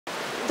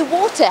the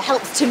water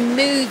helps to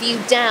move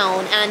you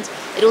down, and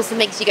it also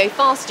makes you go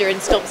faster and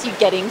stops you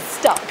getting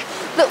stuck.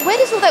 But where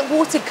does all that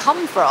water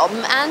come from,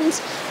 and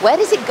where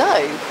does it go?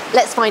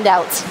 Let's find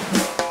out.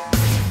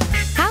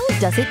 How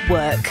does it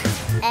work?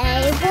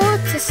 A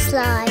water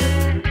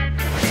slide.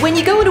 When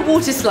you go on a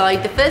water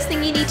slide, the first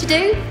thing you need to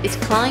do is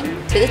climb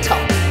to the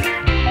top.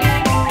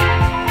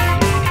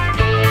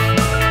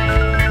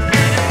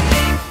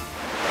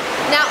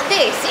 Now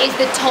this is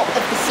the top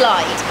of the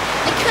slide.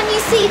 And can you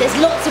see there's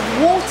lots of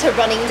water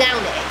running down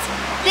it?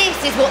 This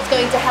is what's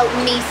going to help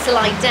me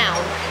slide down.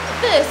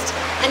 First,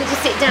 I need to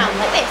sit down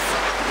like this.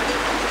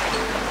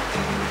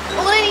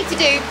 All I need to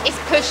do is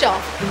push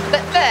off.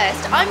 But first,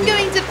 I'm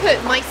going to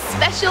put my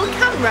special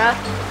camera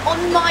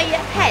on my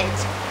head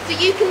so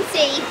you can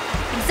see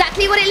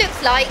exactly what it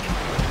looks like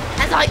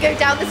as I go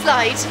down the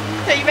slide.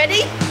 Are you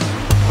ready?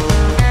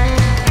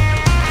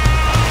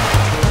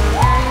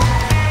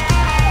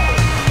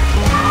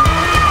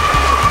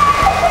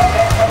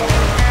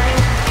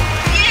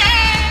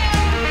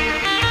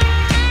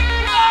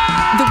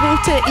 The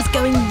water is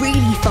going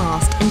really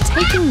fast and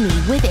taking me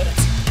with it.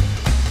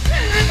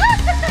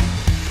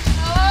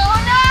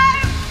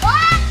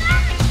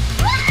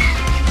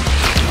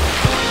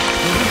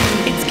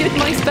 It's good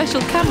my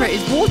special camera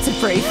is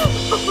waterproof.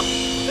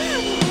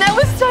 That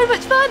was so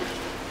much fun.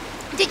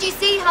 Did you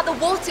see how the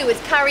water was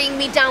carrying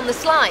me down the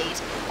slide?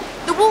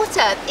 The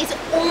water is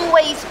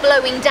always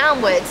flowing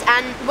downwards,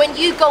 and when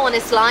you go on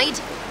a slide,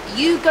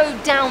 you go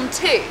down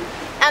too.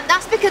 And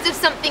that's because of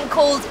something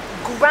called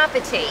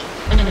gravity.